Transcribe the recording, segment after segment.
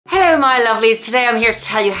my lovelies, today I'm here to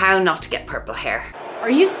tell you how not to get purple hair. Are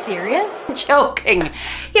you serious? Joking.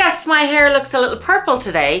 Yes, my hair looks a little purple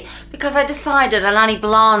today because I decided, and any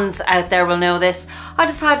blondes out there will know this, I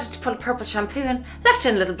decided to put a purple shampoo in, left it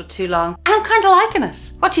in a little bit too long, and I'm kind of liking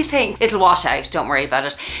it. What do you think? It'll wash out, don't worry about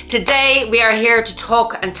it. Today we are here to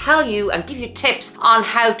talk and tell you and give you tips on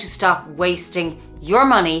how to stop wasting your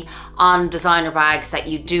money on designer bags that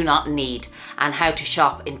you do not need, and how to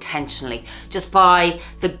shop intentionally. Just buy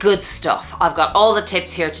the good stuff. I've got all the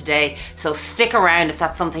tips here today, so stick around if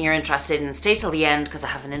that's something you're interested in. Stay till the end because I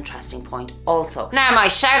have an interesting point also. Now my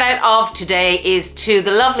shout out of today is to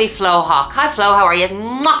the lovely Flo Hawk. Hi Flo, how are you?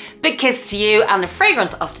 Mwah! Big kiss to you. And the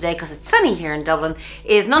fragrance of today, because it's sunny here in Dublin,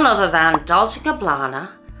 is none other than Dolce &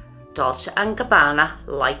 Gabbana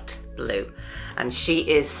Light Blue. And she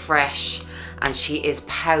is fresh and she is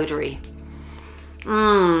powdery.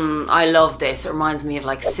 I love this. It reminds me of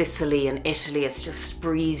like Sicily and Italy. It's just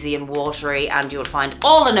breezy and watery, and you'll find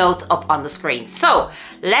all the notes up on the screen. So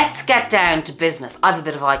let's get down to business. I have a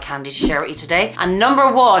bit of eye candy to share with you today. And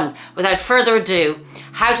number one, without further ado,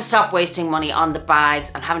 how to stop wasting money on the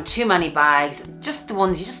bags and having too many bags, just the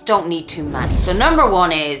ones you just don't need too many. So number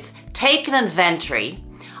one is take an inventory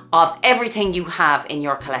of everything you have in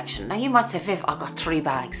your collection. Now you might say, Viv, I've got 3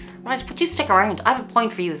 bags, right? But you stick around, I have a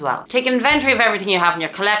point for you as well. Take an inventory of everything you have in your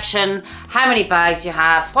collection, how many bags you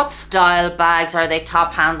have, what style bags, are they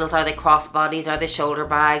top handles, are they crossbodies, are they shoulder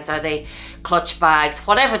bags, are they clutch bags,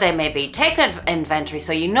 whatever they may be. Take an inventory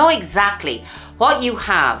so you know exactly what you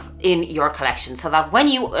have in your collection, so that when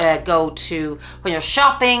you when you're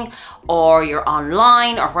shopping or you're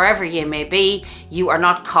online or wherever you may be, you are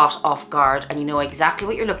not caught off guard and you know exactly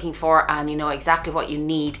what you're looking for and you know exactly what you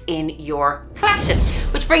need in your collection.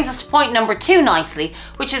 Which brings us to point number 2 nicely,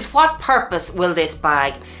 which is what purpose will this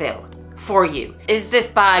bag fill for you? Is this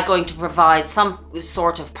bag going to provide some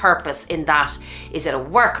sort of purpose in that? Is it a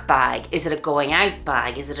work bag? Is it a going out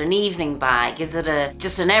bag? Is it an evening bag? Is it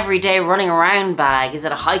just an everyday running around bag? Is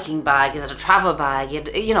it a hiking bag? Is it a travel bag?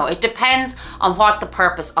 It depends on what the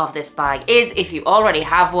purpose of this bag is. If you already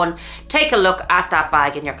have one, take a look at that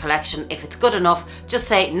bag in your collection. If it's good enough, just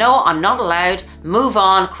say, no, I'm not allowed, move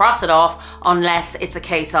on, cross it off, unless it's a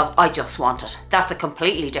case of, I just want it. That's a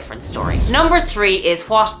completely different story. Number 3 is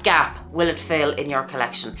what gap will it fill in your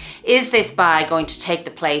collection? Is this bag going to take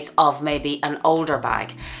the place of maybe an older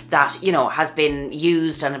bag that, has been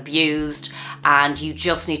used and abused and you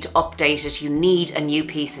just need to update it? You need a new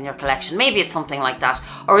piece in your collection. Maybe it's something like that.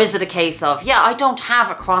 Or is it a case of, yeah, I don't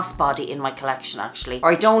have a crossbody in my collection actually,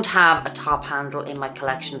 or I don't have a top handle in my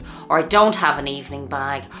collection, or I don't have an evening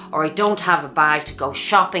bag, or I don't have a bag to go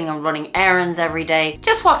shopping and running errands every day.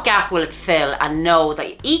 Just what gap will it fill, and know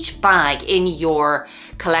that each bag in your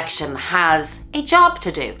collection has a job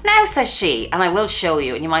to do. Now, says she, and I will show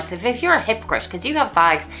you, and you might say, Viv, you're a hypocrite because you have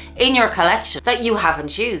bags in your collection that you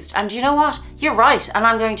haven't used. And you know what? You're right, and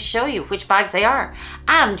I'm going to show you which bags they are.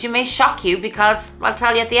 And you may shock you because I'll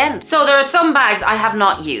tell you at the end. So there are some bags I have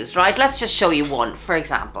not used, right? Let's just show you one, for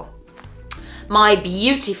example. My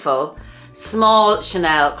beautiful small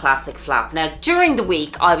Chanel classic flap. Now during the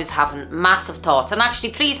week I was having massive thoughts, and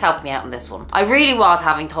actually please help me out on this one. I really was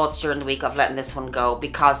having thoughts during the week of letting this one go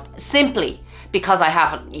simply because I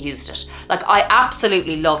haven't used it. Like, I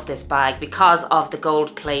absolutely love this bag because of the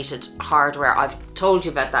gold plated hardware. I've told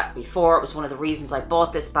you about that before. It was one of the reasons I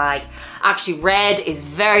bought this bag. Actually, red is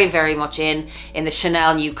very, very much in the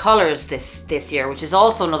Chanel new colors this year, which is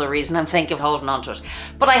also another reason I'm thinking of holding on to it.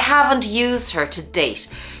 But I haven't used her to date.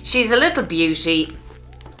 She's a little beauty,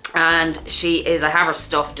 and I have her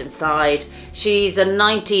stuffed inside. She's a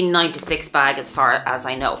 1996 bag as far as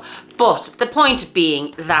I know. But the point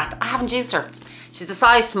being that I haven't used her. She's a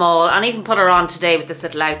size small, and I even put her on today with this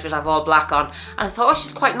little outfit I've all black on, and I thought, oh,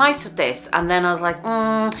 she's quite nice with this. And then I was like,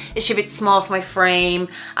 is she a bit small for my frame?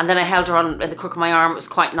 And then I held her on in the crook of my arm. It was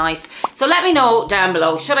quite nice. So let me know down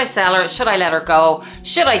below, should I sell her? Should I let her go?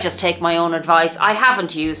 Should I just take my own advice? I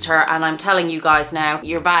haven't used her, and I'm telling you guys now,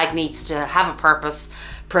 your bag needs to have a purpose,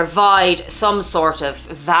 provide some sort of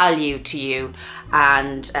value to you,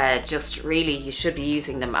 and just really you should be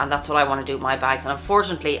using them. And that's what I want to do with my bags. And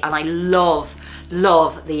unfortunately, and I love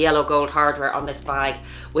the yellow gold hardware on this bag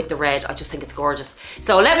with the red. I just think it's gorgeous.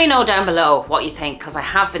 So let me know down below what you think, because I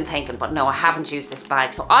have been thinking, but no, I haven't used this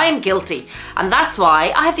bag. So I am guilty, and that's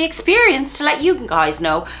why I have the experience to let you guys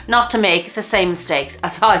know not to make the same mistakes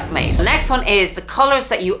as I've made. The next one is the colors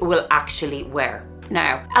that you will actually wear.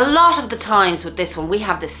 Now, a lot of the times with this one, we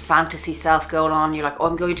have this fantasy self going on. You're like, oh,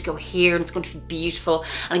 I'm going to go here and it's going to be beautiful.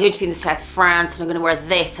 And I'm going to be in the south of France and I'm going to wear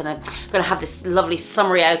this and I'm going to have this lovely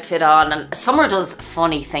summery outfit on. And summer does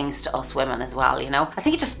funny things to us women as well, you know. I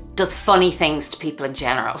think it just does funny things to people in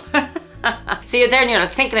general. So you're there and you're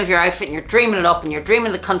like thinking of your outfit and you're dreaming it up and you're dreaming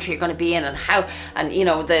of the country you're going to be in and how, and you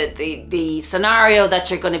know, the scenario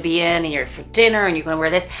that you're going to be in, and you're for dinner and you're going to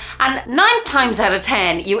wear this. And 9 times out of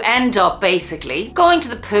 10, you end up basically going to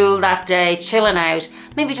the pool that day, chilling out,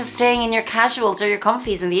 maybe just staying in your casuals or your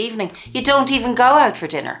comfies in the evening. You don't even go out for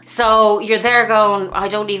dinner. So you're there going, I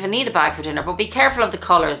don't even need a bag for dinner. But be careful of the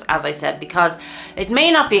colors, as I said, because it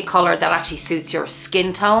may not be a color that actually suits your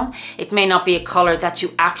skin tone. It may not be a color that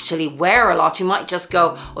you actually wear a lot. You might just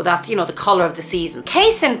go, oh, that's, you know, the color of the season.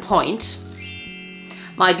 Case in point,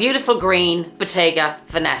 my beautiful green Bottega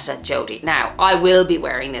Veneta Jodie. Now, I will be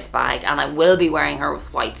wearing this bag and I will be wearing her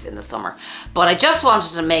with whites in the summer. But I just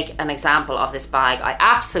wanted to make an example of this bag. I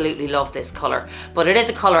absolutely love this colour, but it is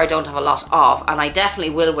a colour I don't have a lot of, and I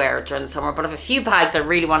definitely will wear it during the summer. But I have a few bags I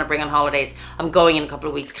really want to bring on holidays. I'm going in a couple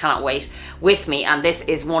of weeks, cannot wait, with me, and this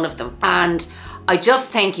is one of them. And I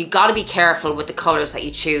just think you got to be careful with the colours that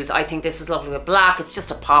you choose. I think this is lovely with black. It's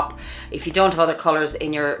just a pop. If you don't have other colours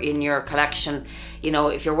in your collection, you know,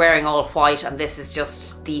 if you're wearing all white and this is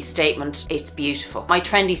just the statement, it's beautiful. My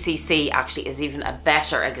Trendy CC actually is even a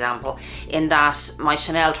better example, in that my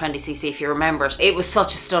Chanel Trendy CC, if you remember it, it was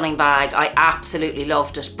such a stunning bag. I absolutely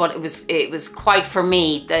loved it, but it was quite, for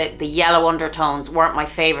me, the yellow undertones weren't my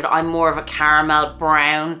favourite. I'm more of a caramel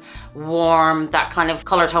brown, warm, that kind of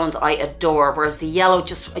colour tones I adore, whereas the yellow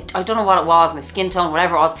just, I don't know what it was, my skin tone,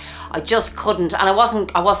 whatever it was, I just couldn't, and I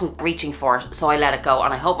wasn't reaching for it, so I let it go.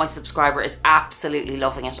 And I hope my subscriber is absolutely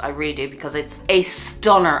loving it. I really do, because it's a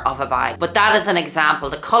stunner of a bag. But that is an example.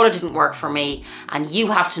 The colour didn't work for me, and you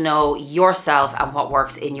have to know yourself and what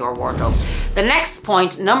works in your wardrobe. The next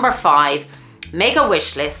point, number 5, make a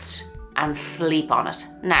wish list and sleep on it.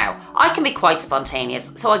 Now, I can be quite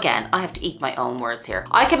spontaneous, so again, I have to eat my own words here.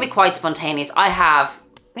 I can be quite spontaneous. I have,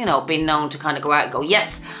 you know, been known to kind of go out and go,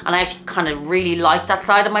 yes, and I actually kind of really like that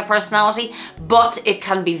side of my personality, but it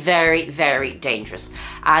can be very, very dangerous.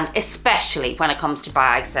 And especially when it comes to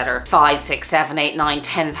bags that are 5, 6, 7, 8, 9,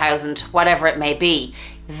 10,000, whatever it may be.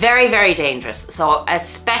 Very, very dangerous. So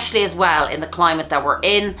especially as well in the climate that we're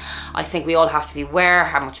in, I think we all have to be aware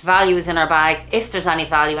how much value is in our bags, if there's any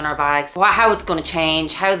value in our bags, how it's going to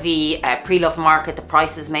change, how the pre-love market, the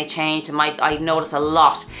prices may change. I notice a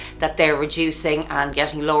lot that they're reducing and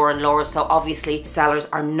getting lower and lower. So obviously sellers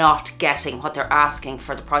are not getting what they're asking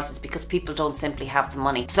for the prices, because people don't simply have the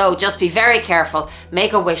money. So just be very careful,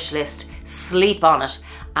 make a wish list, sleep on it,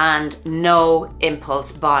 and no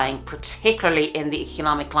impulse buying, particularly in the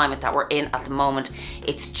economic climate that we're in at the moment.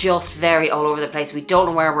 It's just very all over the place. We don't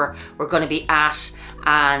know where we're going to be at,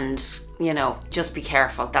 and you know, just be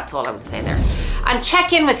careful. That's all I would say there. And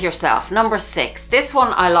check in with yourself. Number 6. This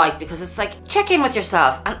one I like, because it's like, check in with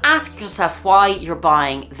yourself and ask yourself why you're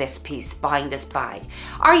buying this piece, buying this bag.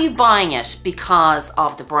 Are you buying it because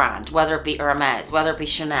of the brand, whether it be Hermes, whether it be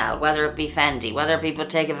Chanel, whether it be Fendi, whether it be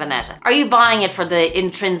Bottega Veneta? Are you buying it for the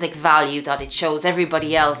intrinsic value that it shows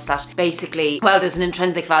everybody else, that basically, well, there's an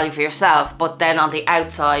intrinsic value for yourself, but then on the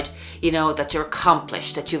outside, you know, that you're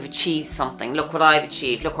accomplished, that you've achieved something. Look what I've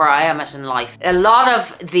achieved, look where I am at in life. A lot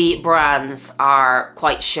of the brands are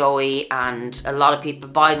quite showy, and a lot of people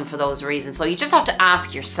buy them for those reasons. So you just have to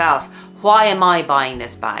ask yourself, why am I buying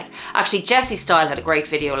this bag? Actually, Jessie Style had a great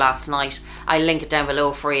video last night. I link it down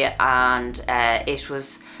below for you, and it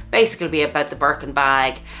was basically about the Birkin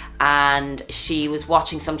bag, and she was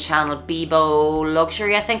watching some channel, Bebo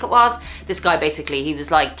Luxury, I think it was. This guy basically, he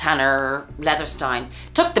was like Tanner Leatherstein,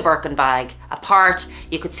 took the Birkin bag apart.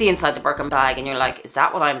 You could see inside the Birkin bag, and you're like, is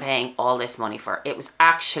that what I'm paying all this money for? It was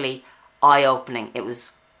actually eye-opening. It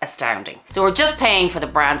was astounding. So we're just paying for the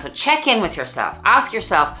brand. So check in with yourself. Ask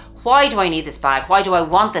yourself, why do I need this bag? Why do I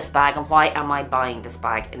want this bag? And why am I buying this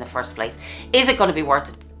bag in the first place? Is it going to be worth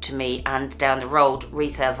it to me, and down the road,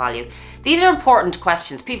 resale value? These are important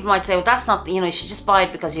questions. People might say, well, that's not, you know, you should just buy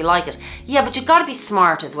it because you like it. Yeah, but you've got to be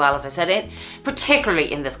smart as well, as I said,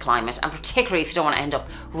 particularly in this climate, and particularly if you don't want to end up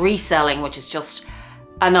reselling, which is just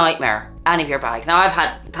a nightmare, any of your bags. Now, I've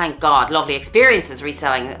had, thank God, lovely experiences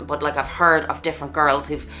reselling, but like I've heard of different girls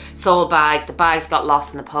who've sold bags, the bags got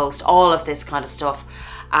lost in the post, all of this kind of stuff.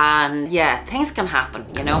 And yeah, things can happen,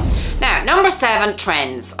 you know. Now, number 7,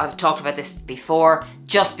 trends. I've talked about this before.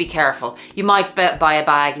 Just be careful. You might buy a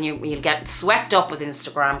bag and you'll get swept up with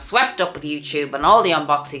Instagram, swept up with YouTube and all the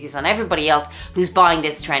unboxings and everybody else who's buying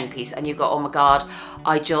this trend piece, and you go, oh my God,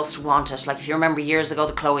 I just want it. Like if you remember years ago,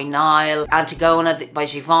 the Chloe Nile, Antigona by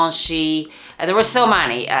Givenchy, there were so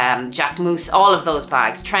many, Jacquemus, all of those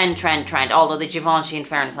bags, trend, although the Givenchy, in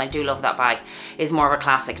fairness, and I do love that bag, is more of a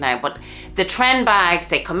classic now, but the trend bags,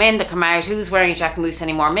 they come in, they come out. Who's wearing Jacquemus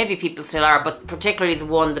anymore? Maybe people still are, but particularly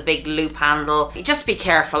the big loop handle. Just be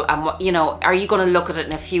careful, and you know, are you going to look at it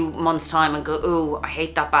in a few months time and go, oh, I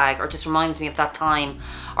hate that bag, or it just reminds me of that time,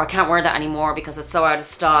 or I can't wear that anymore because it's so out of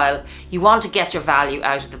style. You want to get your value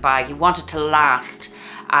out of the bag. You want it to last,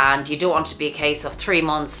 and you don't want it to be a case of 3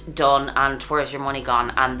 months done and where's your money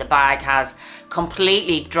gone, and the bag has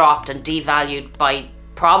completely dropped and devalued by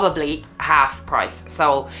probably half price.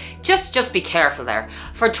 So just be careful there.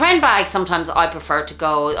 For trend bags, sometimes I prefer to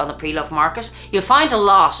go on the pre-love market. You'll find a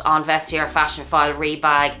lot on Vestiaire, Fashionphile,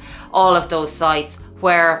 Rebag, all of those sites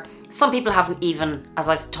where some people haven't even, as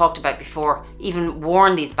I've talked about before, even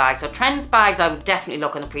worn these bags. So trends bags, I would definitely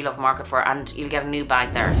look in the pre-love market for, and you'll get a new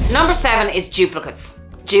bag there. Number 7 is duplicates.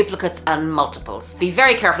 Duplicates and multiples. Be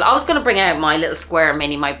very careful. I was going to bring out my little square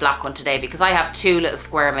mini, my black one today, because I have 2 little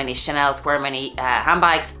square mini, Chanel square mini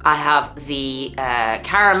handbags. I have the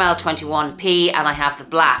caramel 21p and I have the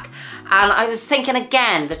black. And I was thinking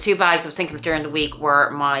again, the 2 bags I was thinking of during the week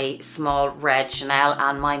were my small red Chanel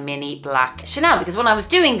and my mini black Chanel, because when I was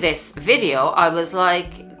doing this video, I was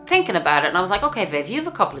like thinking about it, and I was like, okay, Viv, you have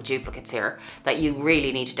a couple of duplicates here that you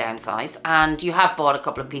really need to downsize, and you have bought a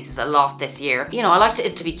couple of pieces a lot this year. You know, I like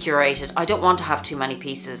it to be curated. I don't want to have too many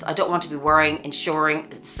pieces. I don't want to be worrying,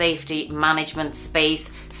 ensuring safety, management,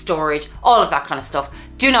 space, storage, all of that kind of stuff.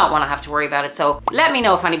 Do not want to have to worry about it. So let me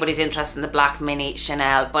know if anybody's interested in the black mini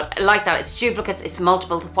Chanel, but like that, it's duplicates, it's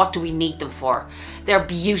multiples. What do we need them for? They're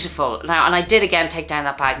beautiful. Now, and I did again take down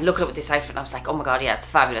that bag, look at it with this outfit, and I was like, oh my God, yeah, it's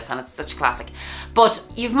fabulous, and it's such a classic. But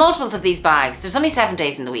you've multiples of these bags. There's only 7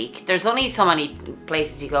 days in the week. There's only so many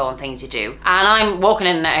places you go and things you do. And I'm walking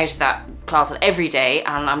in and out of that closet every day,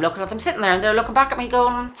 and I'm looking at them sitting there, and they're looking back at me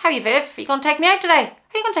going, how are you, Viv? Are you going to take me out today?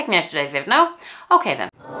 Are you going to take me out today, Viv? No? Okay then.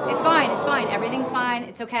 It's fine, everything's fine,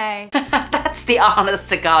 it's okay. That's the honest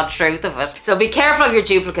to God truth of it. So be careful of your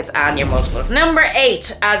duplicates and your multiples. Number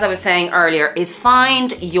 8, as I was saying earlier, is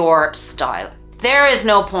find your style. There is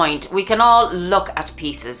no point. We can all look at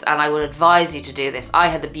pieces, and I would advise you to do this. I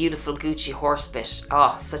had the beautiful Gucci horsebit.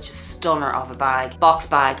 Oh, such a stunner of a bag. Box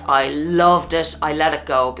bag. I loved it. I let it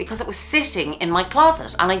go because it was sitting in my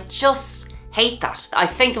closet, and I just hate that. I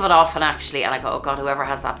think of it often actually, and I go, oh God, whoever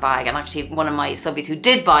has that bag. And actually one of my subbies who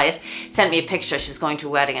did buy it sent me a picture. She was going to a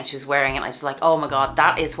wedding and she was wearing it, and I was like, oh my God,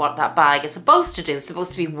 that is what that bag is supposed to do. It's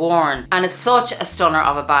supposed to be worn, and it's such a stunner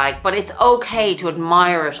of a bag. But it's okay to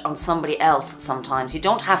admire it on somebody else sometimes. You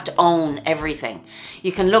don't have to own everything.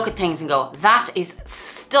 You can look at things and go, that is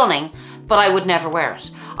stunning, but I would never wear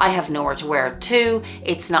it. I have nowhere to wear it to.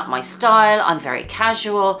 It's not my style. I'm very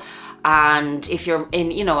casual. And if you're in,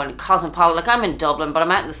 you know, in cosmopolitan, like I'm in Dublin, but I'm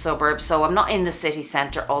out in the suburbs, so I'm not in the city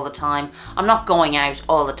centre all the time. I'm not going out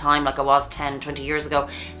all the time like I was 10, 20 years ago.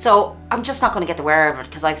 So I'm just not going to get the wear of it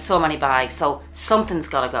because I have so many bags. So something's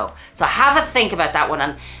got to go. So have a think about that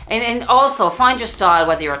one. And also find your style,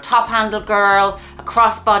 whether you're a top handle girl, a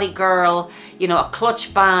crossbody girl, you know, a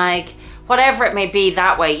clutch bag, whatever it may be.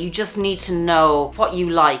 That way you just need to know what you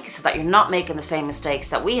like so that you're not making the same mistakes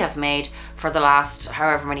that we have made for the last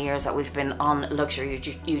however many years that we've been on luxury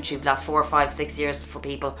YouTube, last 4, 5, 6 years for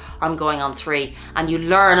people. I'm going on 3, and you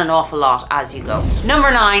learn an awful lot as you go. Number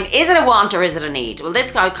 9, is it a want or is it a need? Well,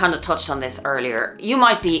 this guy kind of touched on this earlier. You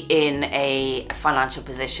might be in a financial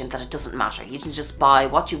position that it doesn't matter. You can just buy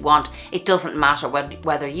what you want. It doesn't matter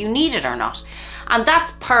whether you need it or not. And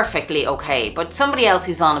that's perfectly okay. But somebody else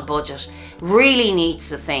who's on a budget really needs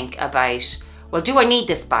to think about, well, do I need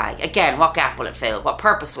this bag? Again, what gap will it fill? What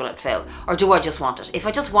purpose will it fill? Or do I just want it? If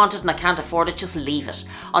I just want it and I can't afford it, just leave it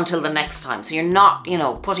until the next time. So you're not, you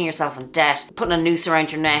know, putting yourself in debt, putting a noose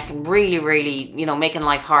around your neck and really, you know, making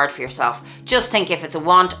life hard for yourself. Just think if it's a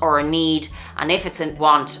want or a need, and if it's a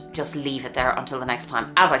want, just leave it there until the next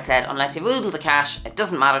time. As I said, unless you have oodles of cash, it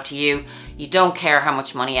doesn't matter to you. You don't care how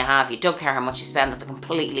much money you have. You don't care how much you spend. That's a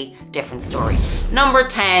completely different story. Number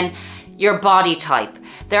 10, your body type.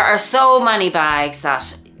 There are so many bags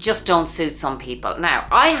that just don't suit some people. Now,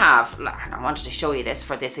 I wanted to show you this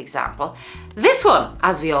for this example, This one,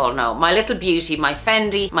 as we all know, my little beauty, my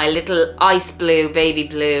Fendi, my little ice blue, baby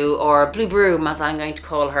blue, or blue broom as I'm going to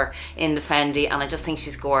call her in the Fendi, and I just think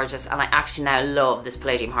she's gorgeous, and I actually now love this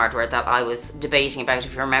palladium hardware that I was debating about.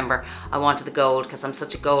 If you remember, I wanted the gold because I'm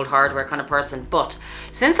such a gold hardware kind of person, but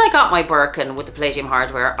since I got my Birkin with the palladium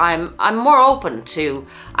hardware, I'm more open to,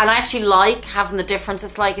 and I actually like having the difference.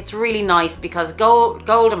 It's like, it's really nice because gold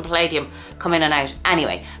and palladium come in and out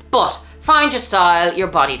anyway. But find your style, your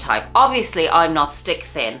body type. Obviously, I'm not stick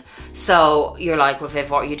thin. So you're like, well,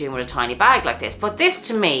 Viv, what are you doing with a tiny bag like this? But this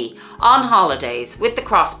to me, on holidays, with the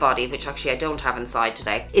crossbody, which actually I don't have inside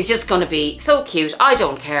today, is just going to be so cute. I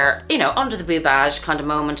don't care, you know, under the boobage kind of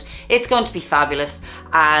moment. It's going to be fabulous.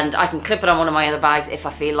 And I can clip it on one of my other bags if I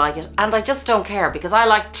feel like it. And I just don't care because I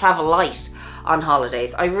like to travel light on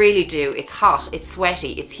holidays. I really do. It's hot, it's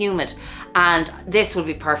sweaty, it's humid. And this will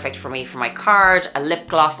be perfect for me for my card, a lip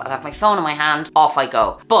gloss. I'll have my phone in my hand, off I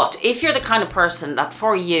go. But if you're the kind of person that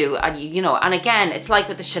for you, and you know, and again, it's like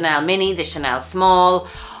with the Chanel mini, the Chanel small,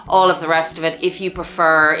 all of the rest of it, if you're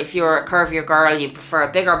a curvier girl, you prefer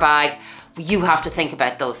a bigger bag, you have to think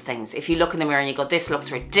about those things. If you look in the mirror and you go, this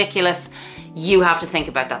looks ridiculous, you have to think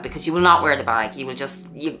about that because you will not wear the bag.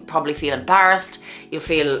 You probably feel embarrassed. You'll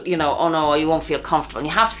feel, you know, oh no, you won't feel comfortable. And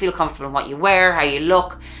you have to feel comfortable in what you wear, how you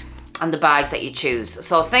look, and the bags that you choose.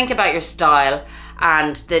 So think about your style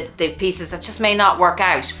and the pieces that just may not work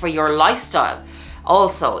out for your lifestyle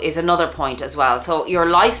also is another point as well. So your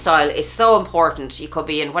lifestyle is so important. You could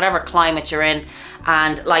be in whatever climate you're in,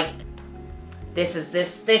 and like this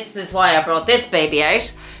is why I brought this baby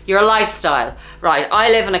out. Your lifestyle. Right, I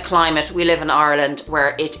live in a climate, we live in Ireland,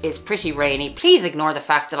 where it is pretty rainy. Please ignore the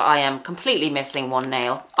fact that I am completely missing one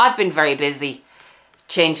nail. I've been very busy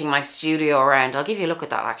changing my studio around. I'll give you a look at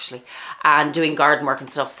that actually, and doing garden work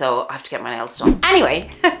and stuff, so I have to get my nails done. Anyway,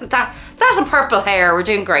 that and purple hair, we're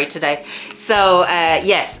doing great today. So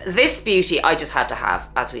yes, this beauty I just had to have,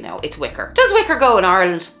 as we know, it's wicker. Does wicker go in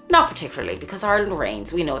Ireland? Not particularly, because Ireland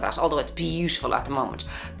rains, we know that, although it's beautiful at the moment.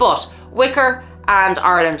 But wicker and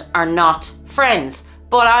Ireland are not friends.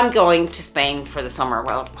 But I'm going to Spain for the summer,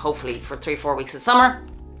 well, hopefully for 3-4 weeks of summer,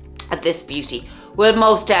 at this beauty will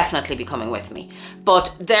most definitely be coming with me.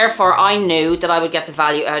 But therefore I knew that I would get the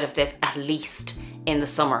value out of this at least in the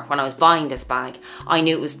summer. When I was buying this bag, I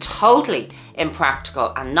knew it was totally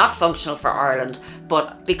impractical and not functional for Ireland,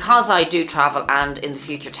 but because I do travel and in the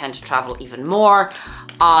future tend to travel even more,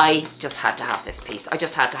 I just had to have this piece. I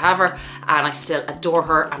just had to have her, and I still adore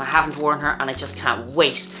her, and I haven't worn her, and I just can't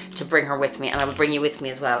wait to bring her with me. And I will bring you with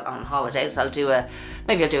me as well on holidays.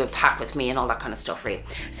 Maybe I'll do a pack with me and all that kind of stuff for you.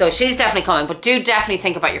 So she's definitely coming, but do definitely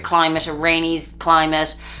think about your climate, a rainy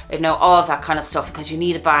climate, you know, all of that kind of stuff, because you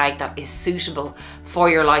need a bag that is suitable for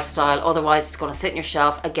your lifestyle. Otherwise it's going to sit on your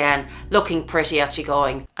shelf again, looking pretty at you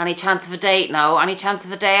going, any chance of a date? No. Any chance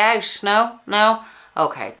of a day out? No? No?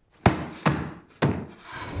 Okay.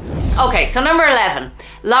 Okay, so number 11,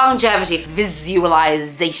 longevity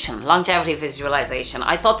visualization. Longevity visualization.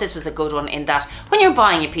 I thought this was a good one in that when you're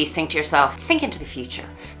buying a piece, think to yourself, think into the future.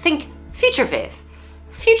 Think future Viv,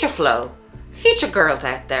 future Flo, future girls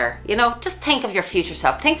out there, you know, just think of your future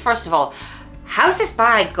self. Think first of all, how's this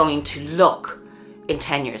bag going to look in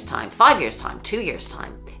 10 years time, 5 years time, 2 years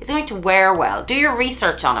time? Is it going to wear well? Do your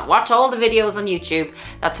research on it. Watch all the videos on YouTube.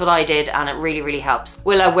 That's what I did, and it really, really helps.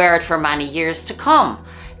 Will I wear it for many years to come?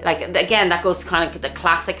 Like, again, that goes to kind of the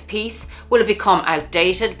classic piece. Will it become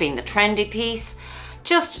outdated, being the trendy piece?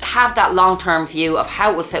 Just have that long-term view of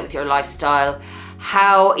how it will fit with your lifestyle.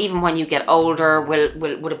 How, even when you get older,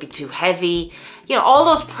 would it be too heavy? You know, all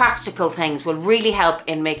those practical things will really help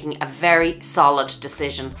in making a very solid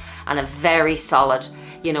decision and a very solid,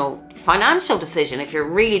 you know, financial decision. If you're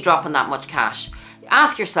really dropping that much cash,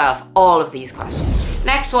 ask yourself all of these questions.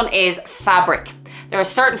 Next one is fabric. There are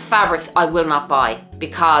certain fabrics I will not buy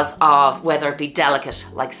because of whether it be delicate,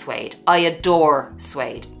 like suede. I adore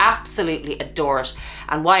suede, absolutely adore it.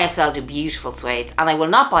 And YSL do beautiful suede, and I will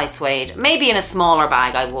not buy suede. Maybe in a smaller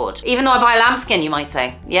bag I would. Even though I buy lambskin, you might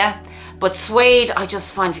say, yeah? But suede, I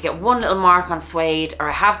just find if you get one little mark on suede, or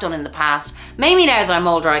I have done in the past, maybe now that I'm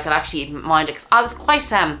older I could actually mind it, because I was quite,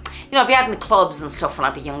 you know, I'd be out in the clubs and stuff when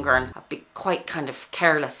I'd be younger, and I'd be quite kind of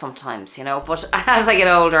careless sometimes, you know, but as I get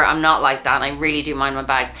older, I'm not like that, and I really do mind my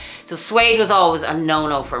bags. So suede was always a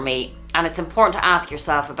no-no for me. And it's important to ask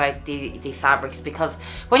yourself about the fabrics, because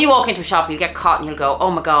when you walk into a shop, you'll get caught and you'll go,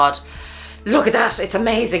 oh my God, look at that, it's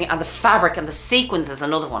amazing. And the fabric and the sequins is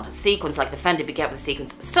another one. A sequins, like the Fendi Bouquet with the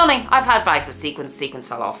sequins, stunning. I've had bags with sequins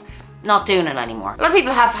fell off. Not doing it anymore. A lot of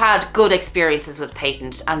people have had good experiences with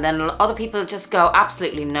patent, and then other people just go,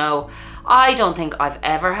 absolutely no, I don't think I've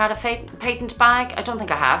ever had a patent bag. I don't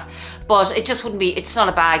think I have, but it just wouldn't be, it's not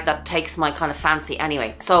a bag that takes my kind of fancy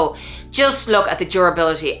anyway. So just look at the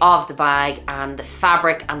durability of the bag and the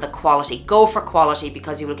fabric and the quality. Go for quality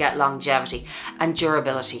because you will get longevity and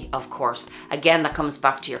durability, of course. Again, that comes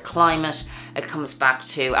back to your climate. It comes back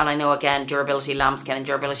to, and I know again, durability, lambskin and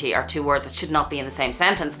durability are two words that should not be in the same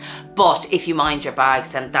sentence, but if you mind your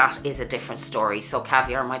bags, then that is a different story. So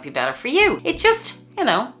caviar might be better for you. It just, you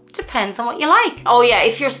know, depends on what you like. Oh yeah,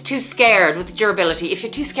 if you're too scared with the durability, if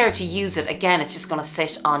you're too scared to use it, again, it's just gonna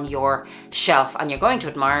sit on your shelf and you're going to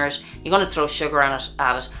admire it. You're gonna throw sugar at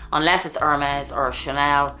it. Unless it's Hermes or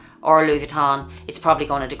Chanel or Louis Vuitton, it's probably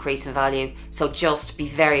going to decrease in value. So just be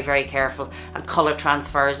very, very careful. And color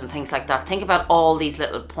transfers and things like that. Think about all these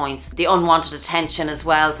little points. The unwanted attention as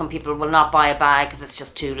well. Some people will not buy a bag because it's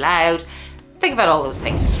just too loud. Think about all those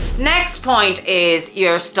things. Next point is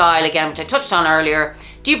your style again, which I touched on earlier.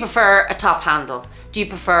 Do you prefer a top handle? Do you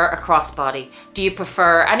prefer a crossbody? Do you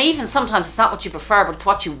prefer, and even sometimes it's not what you prefer, but it's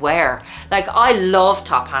what you wear. Like I love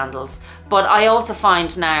top handles, but I also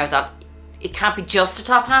find now that it can't be just a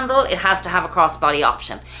top handle, it has to have a crossbody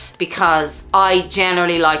option because I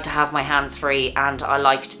generally like to have my hands free and I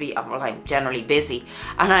like to be, well, I'm generally busy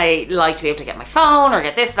and I like to be able to get my phone or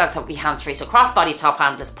get this, that, so be hands free. So crossbody top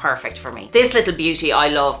handle is perfect for me. This little beauty I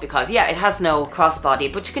love because yeah, it has no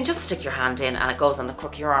crossbody, but you can just stick your hand in and it goes on the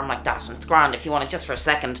crook of your arm like that, and it's grand if you want to just for a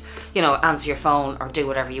second, you know, answer your phone or do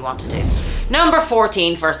whatever you want to do. Number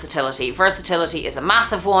 14, versatility. Versatility is a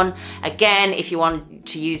massive one. Again, if you want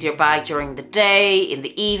to use your bag during the day, in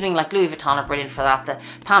the evening, like Louis Vuitton are brilliant for that. The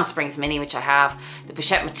Palm Springs Mini, which I have, the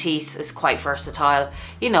Pochette Métis is quite versatile.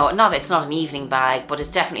 You know, it's not an evening bag, but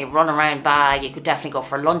it's definitely a run around bag. You could definitely go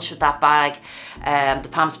for lunch with that bag. The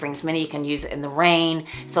Palm Springs Mini, you can use it in the rain.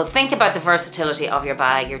 So think about the versatility of your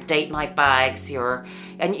bag, your date night bags,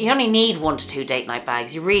 and you only need 1 to 2 date night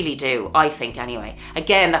bags. You really do, I think anyway.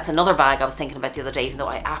 Again, that's another bag I was thinking about the other day, even though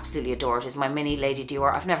I absolutely adore it, is my mini Lady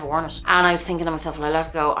Dior. I've never worn it. And I was thinking to myself, well, I let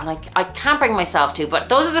it go. And I can't bring myself to, but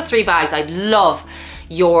those are the 3 bags I'd love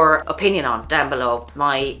your opinion on down below.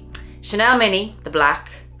 My Chanel Mini, the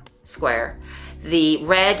black square, the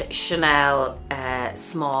red Chanel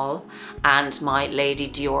small, and my Lady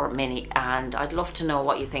Dior Mini. And I'd love to know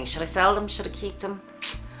what you think. Should I sell them? Should I keep them?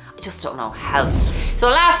 I just don't know. Help. So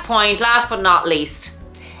last point, last but not least,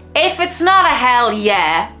 if it's not a hell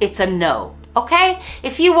yeah, it's a no. Okay?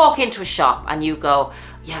 If you walk into a shop and you go,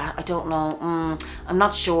 yeah, I don't know, I'm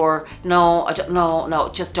not sure, no, I don't know, no,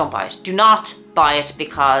 just don't buy it. Do not buy it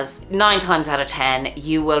because 9 times out of 10,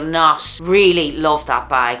 you will not really love that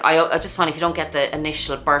bag. I just find if you don't get the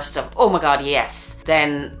initial burst of, oh my God, yes,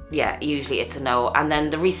 then yeah, usually it's a no. And then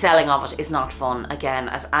the reselling of it is not fun. Again,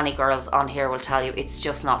 as any girls on here will tell you, it's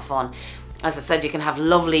just not fun. As I said, you can have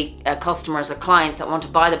lovely customers or clients that want to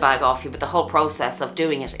buy the bag off you, but the whole process of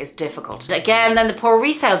doing it is difficult. Again, then the poor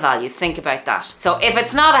resale value, think about that. So if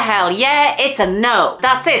it's not a hell yeah, it's a no.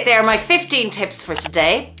 That's it, they're my 15 tips for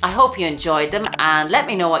today. I hope you enjoyed them and let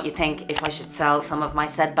me know what you think if I should sell some of my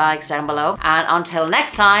said bags down below. And until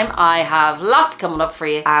next time, I have lots coming up for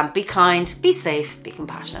you. And be kind, be safe, be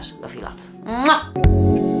compassionate. Love you lots. Mwah!